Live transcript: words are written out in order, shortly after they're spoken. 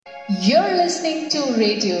You're listening to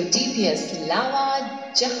Radio DPS लावा,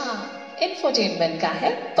 जहां infotainment का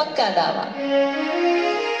है पक्का दावा।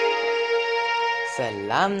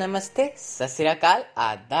 सलाम, नमस्ते, सत श्री अकाल,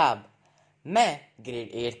 आदाब। मैं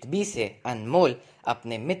ग्रेड 8 बी से अनमोल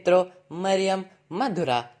अपने मित्रों मरियम,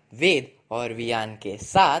 मधुरा, वेद और वियान के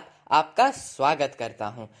साथ आपका स्वागत करता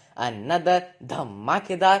हूं अनदर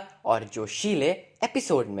धमाकेदार और जोशीले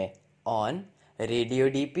एपिसोड में ऑन रेडियो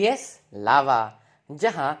डीपीएस लावा,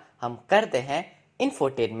 जहां हम करते हैं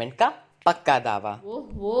इंफोटेनमेंट का पक्का दावा।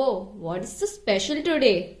 ओहो, what is the special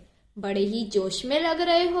today? बड़े ही जोश में लग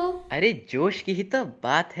रहे हो। अरे जोश की ही तो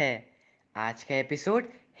बात है, आज का एपिसोड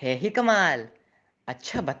है ही कमाल।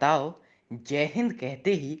 अच्छा बताओ, जय हिंद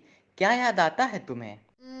कहते ही क्या याद आता है तुम्हें?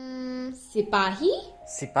 सिपाही?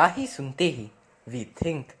 सिपाही सुनते ही we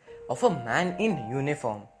think of a man in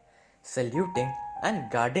uniform saluting and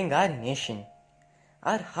guarding our nation.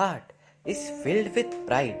 Our heart is filled with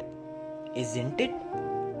pride, isn't it?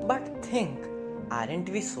 But think,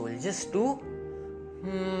 aren't we soldiers too?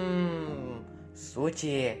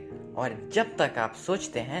 सोचिए, और जब तक आप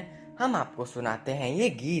सोचते हैं हम आपको सुनाते हैं ये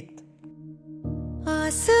गीत।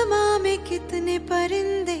 आसमां में कितने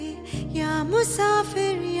परिंदे या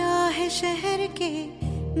मुसाफिर या है शहर के,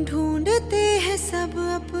 ढूंढते हैं सब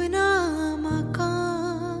अपना मकान।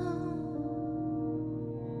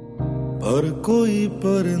 पर कोई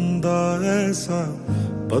परिंदा ऐसा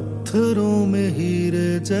पत्थरों में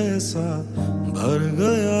हीरे जैसा भर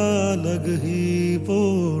गया अलग ही वो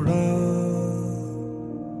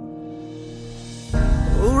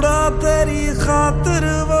उड़ा तेरी खातिर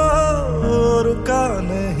वो, रुका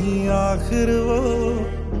नहीं आखिर वो,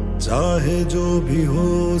 चाहे जो भी हो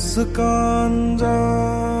उसका अंजाम।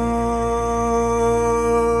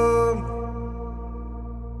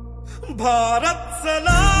 भारत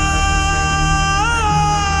सलाम,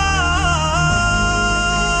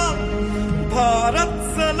 भारत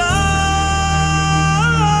सलाम,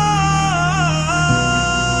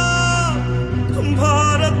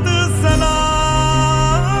 भारत सलाम,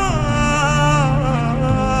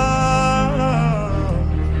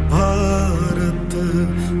 भारत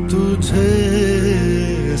तुझे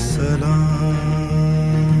सलाम,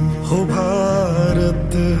 हो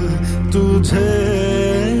भारत तुझे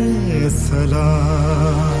सलाम।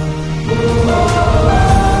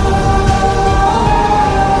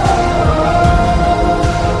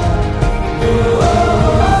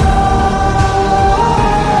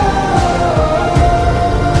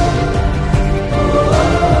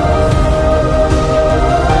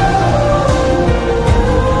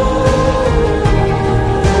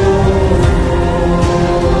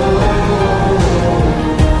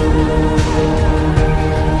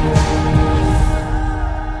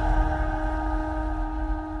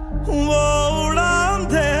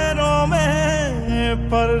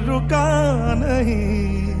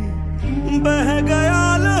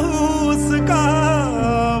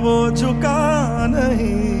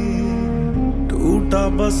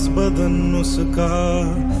 बस बदन उसका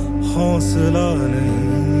हौसला नहीं,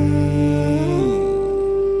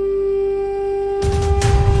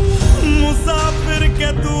 मुसाफिर के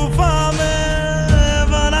तूफान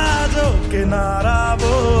में बना जो किनारा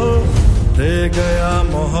वो, दे गया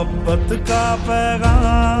मोहब्बत का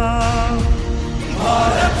पैगाम।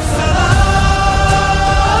 भारत सलाम,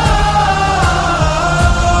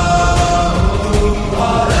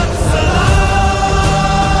 भारत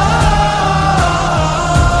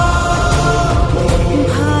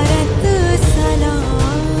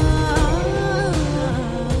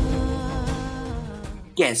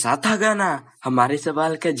कैसा था गाना? हमारे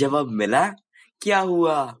सवाल का जवाब मिला? क्या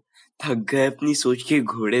हुआ? थक गए अपनी सोच के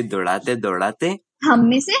घोड़े दौड़ाते दौड़ाते? हम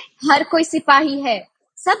में से हर कोई सिपाही है,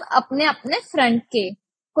 सब अपने अपने फ्रंट के,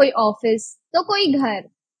 कोई ऑफिस तो कोई घर,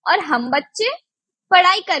 और हम बच्चे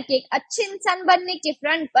पढ़ाई करके एक अच्छे इंसान बनने के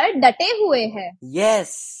फ्रंट पर डटे हुए हैं।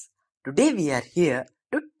 Yes, today we are here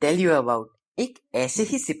to tell you about एक ऐसे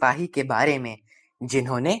ही सिपाही के बारे में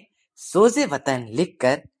जिन्होंने सोज़े वतन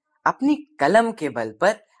लिखकर अपनी कलम के बल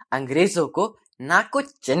पर अंग्रेजों को नाको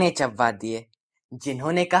चने चबवा दिए,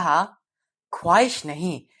 जिन्होंने कहा ख्वाहिश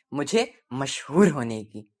नहीं मुझे मशहूर होने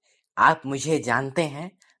की, आप मुझे जानते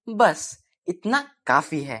हैं, बस इतना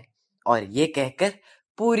काफी है, और ये कहकर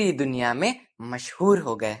पूरी दुनिया में मशहूर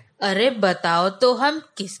हो गए। अरे बताओ तो हम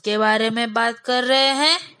किसके बारे में बात कर रहे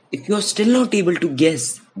हैं? If you are still not able to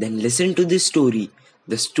guess, then listen to this story,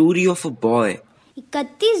 the story of a boy.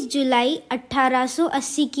 31 जुलाई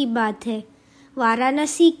 1880 की बात है।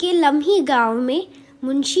 वाराणसी के लम्ही गांव में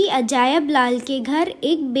मुंशी अजायब लाल के घर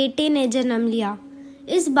एक बेटे ने जन्म लिया।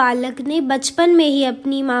 इस बालक ने बचपन में ही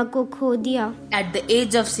अपनी माँ को खो दिया। At the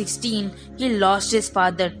age of 16, he lost his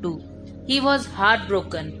father too. He was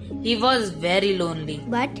heartbroken. He was very lonely.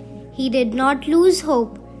 But he did not lose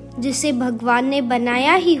hope. जिसे भगवान ने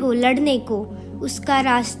बनाया ही हो लड़ने को, उसका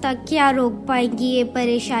रास्ता क्या रोक पाएंगी ये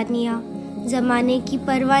परेशानियाँ। जमाने की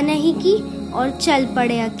परवाह नहीं की और चल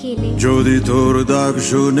पड़े अकेले। যদি তোর ডাক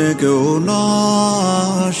শুনে কেউ না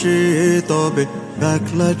আসে তবে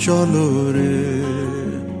একলা চলো রে,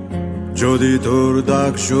 যদি তোর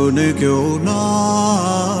ডাক শুনে কেউ না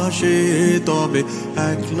আসে তবে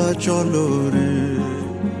একলা চলো রে,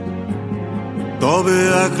 তবে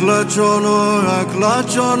একলা চলো একলা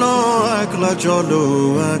চলো একলা চলো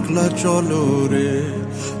একলা চলো রে,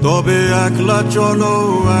 তবে একলা চলো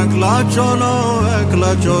একলা চলো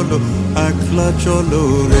একলা চলো একলা চলো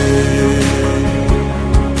রে।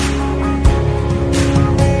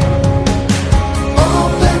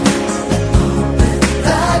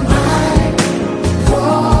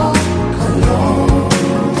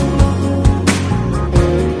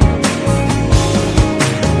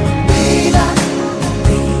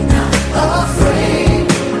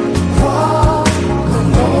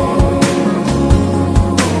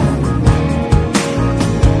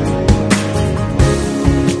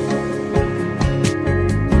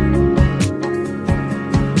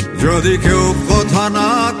 যদি কেউ কথা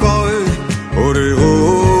না কয় ওরে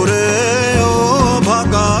ওরে ও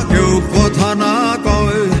ভাগা, কেউ কথা না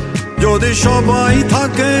কয়, যদি সবাই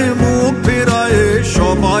থাকে মুখ ফিরায়ে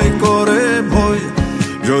সবাই করে ভয়,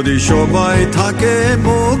 যদি সবাই থাকে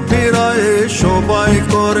মুখ ফিরায়ে সবাই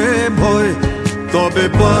করে ভয়, তবে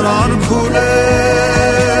পরাণ খুলে,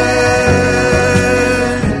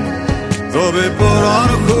 তবে পরাণ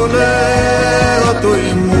খুলে তুই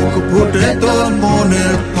মুখ ফুটে তোর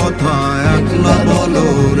মনের কথা একলা বলো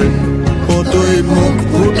রে, ও তুই মুখ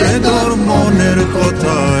ফুটে তোর মনের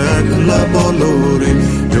কথা একলা বলো রে,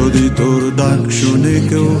 যদি তোর ডাক শুনে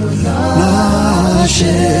কেউ না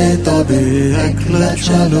আসে তবে একলা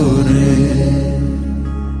চলো রে।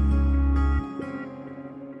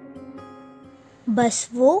 बस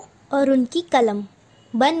वो और उनकी कलम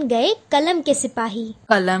बन गए कलम के सिपाही।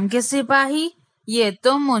 कलम के सिपाही? ये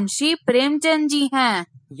तो मुंशी प्रेमचंद जी हैं।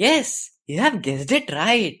 Yes, you have guessed it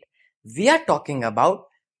right. We are talking about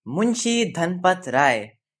Munshi Dhanpat राय,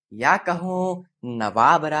 या कहूँ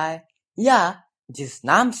नवाब राय, या जिस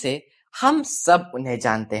नाम से हम सब उन्हें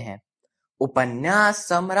जानते हैं, उपन्यास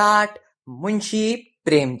सम्राट Munshi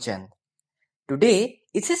Premchand. Today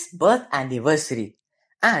is his birth anniversary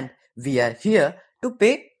and we are here to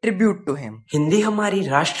pay tribute to him. Hindi हमारी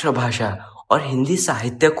राष्ट्रभाषा और हिंदी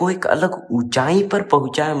साहित्य को एक अलग ऊंचाई पर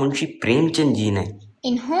पहुंचाया मुंशी प्रेमचंद जी ने।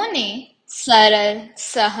 इन्होंने सरल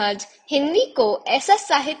सहज हिंदी को ऐसा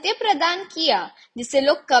साहित्य प्रदान किया जिसे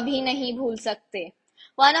लोग कभी नहीं भूल सकते।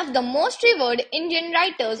 One of the most revered Indian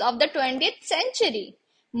writers of the 20th century,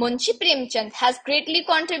 Munshi Premchand has greatly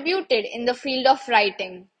contributed in the field of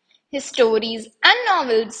writing. His stories and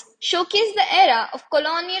novels showcase the era of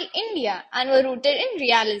colonial India and were rooted in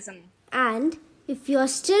realism. And if you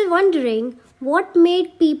are still wondering what made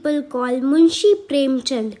people call Munshi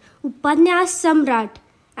Premchand Upanyas Samrat,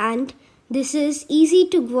 and this is easy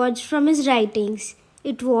to gauge from his writings,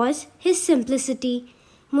 it was his simplicity.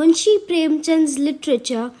 Munshi Premchand's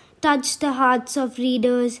literature touched the hearts of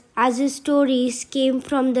readers as his stories came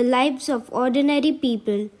from the lives of ordinary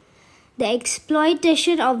people, the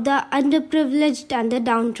exploitation of the underprivileged and the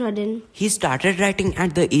downtrodden. He started writing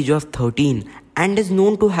at the age of 13 and is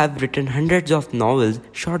known to have written hundreds of novels,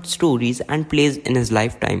 short stories and plays in his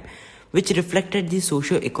lifetime, which reflected the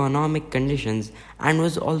socio-economic conditions and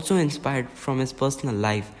was also inspired from his personal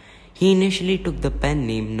life. He initially took the pen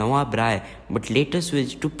name Nawab Rai but later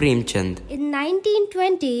switched to Premchand. In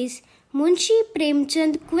 1920s, Munshi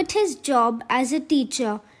Premchand quit his job as a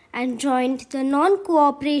teacher and joined the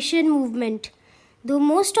non-cooperation movement. Though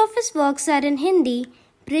most of his works are in Hindi,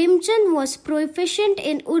 Premchand was proficient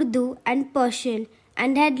in Urdu and Persian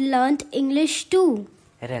and had learnt English too.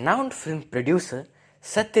 Renowned film producer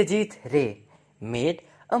Satyajit Ray made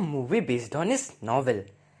a movie based on his novel,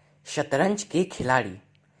 Shatranj Ke Khiladi.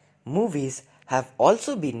 Movies have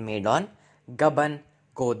also been made on Gaban,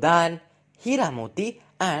 Godan, Hira Moti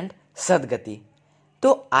and Sadgati. तो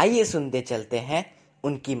आइए सुनते चलते हैं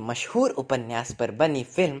उनकी मशहूर उपन्यास पर बनी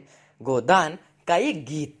फिल्म गोदान का ये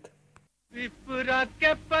गीत। विपुरा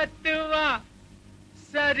के पतवा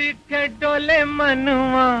सरिठे डोले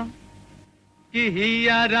मनवा कि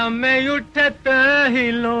हियारा में उठत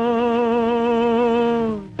हिलो,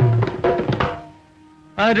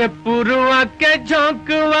 अरे पुरवा के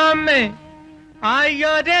झोंकवा में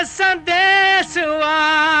आयो रे संदेशवा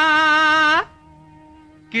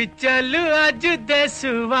कि चल आज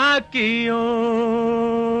देसवा की ओर।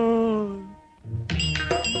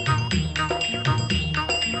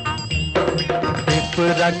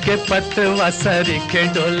 पिपरा के पतवा सरी के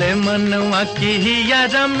डोले मनवा की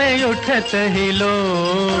हिया में उठत हिलो।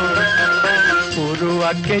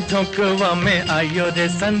 पुरुआ के झोंकवा में आयो रे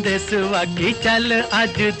संदेशवा की चल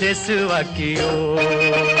आज देसवा की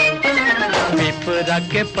ओर। पिपरा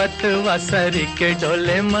के पतवा सरी के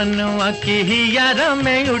डोले मनवा की हिया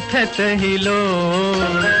में उठत हिलो।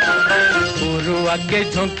 पुरुआ के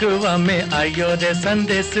झोंकवा में आयो रे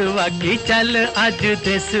संदेशवा की चल आज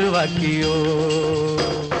देसवा की ओर।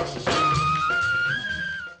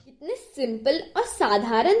 कितने सिंपल और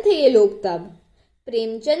साधारण थे ये लोग तब।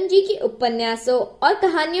 प्रेमचंद जी की उपन्यासों और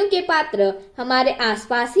कहानियों के पात्र हमारे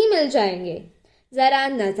आसपास ही मिल जाएंगे। जरा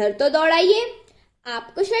नजर तो दौड़ाइए,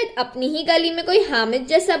 आपको शायद अपनी ही गली में कोई हामिद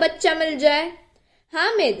जैसा बच्चा मिल जाए।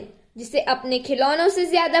 हामिद जिसे अपने खिलौनों से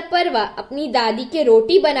ज्यादा परवाह अपनी दादी के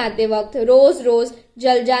रोटी बनाते वक्त रोज रोज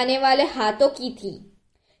जल जाने वाले हाथों की थी।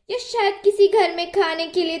 या शायद किसी घर में खाने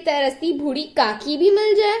के लिए तरसती बूढ़ी काकी भी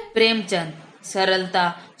मिल जाए। प्रेमचंद सरलता,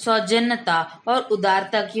 सौजन्यता और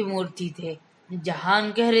उदारता की मूर्ति थे। जहाँ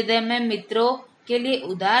उनके हृदय में मित्रों के लिए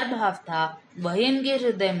उदार भाव था, वही उनके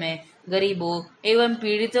हृदय में गरीबों एवं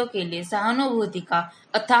पीड़ितों के लिए सहानुभूति का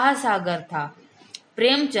अथाह सागर था।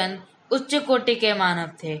 प्रेमचंद उच्च कोटि के मानव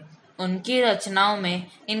थे। उनकी रचनाओं में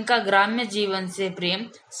इनका ग्राम्य जीवन से प्रेम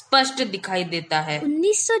स्पष्ट दिखाई देता है।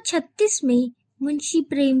 1936 में मुंशी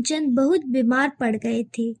प्रेमचंद बहुत बीमार पड़ गए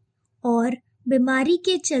थे और बीमारी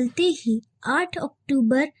के चलते ही 8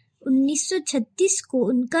 अक्टूबर 1936 को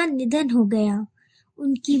उनका निधन हो गया।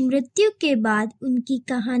 उनकी मृत्यु के बाद उनकी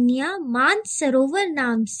कहानियां मानसरोवर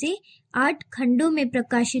नाम से 8 खंडों में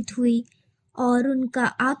प्रकाशित हुई और उनका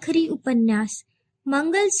आखिरी उपन्यास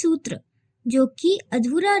मंगलसूत्र, जो कि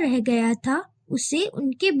अधूरा रह गया था, उसे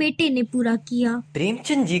उनके बेटे ने पूरा किया।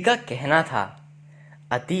 प्रेमचंद जी का कहना था,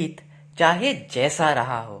 अतीत चाहे जैसा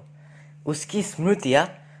रहा हो, उसकी स्मृतियां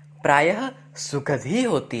प्रायः सुखद ही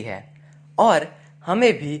होती है और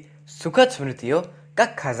हमें भी सुखद स्मृतियों का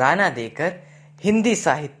खजाना देकर हिंदी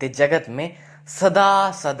साहित्य जगत में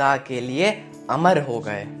सदा सदा के लिए अमर हो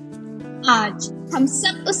गए। आज हम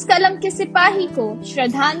सब उस कलम के सिपाही को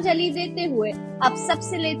श्रद्धांजलि देते हुए अब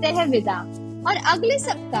सबसे लेते हैं विदा और अगले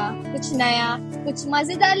सप्ताह कुछ नया, कुछ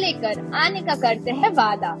मजेदार लेकर आने का करते हैं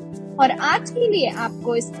वादा। और आज के लिए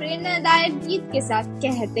आपको इस प्रेरणादायक गीत के साथ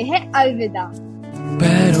कहते हैं अलविदा।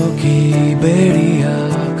 पैरों की बेड़िया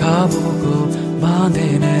ख्वाबों को बांधे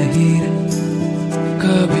नहीं रे,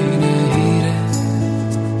 कभी नहीं रे।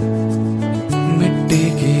 मिट्टी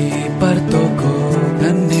की परतों को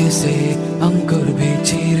गन्ने से अंकुर भी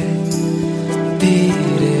चीरे,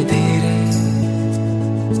 धीरे धीरे।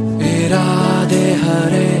 इरादे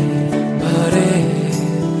हरे भरे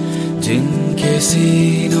जिनके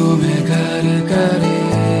सीनों में घर करे,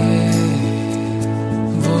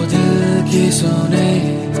 वो दिल की सुने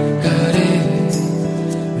करे,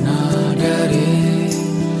 ना डरे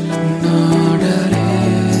ना डरे।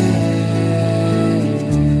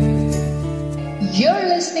 You're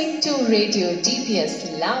listening to Radio DPS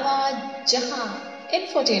लावा, जहां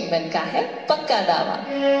इंफोटेनमेंट का है पक्का दावा।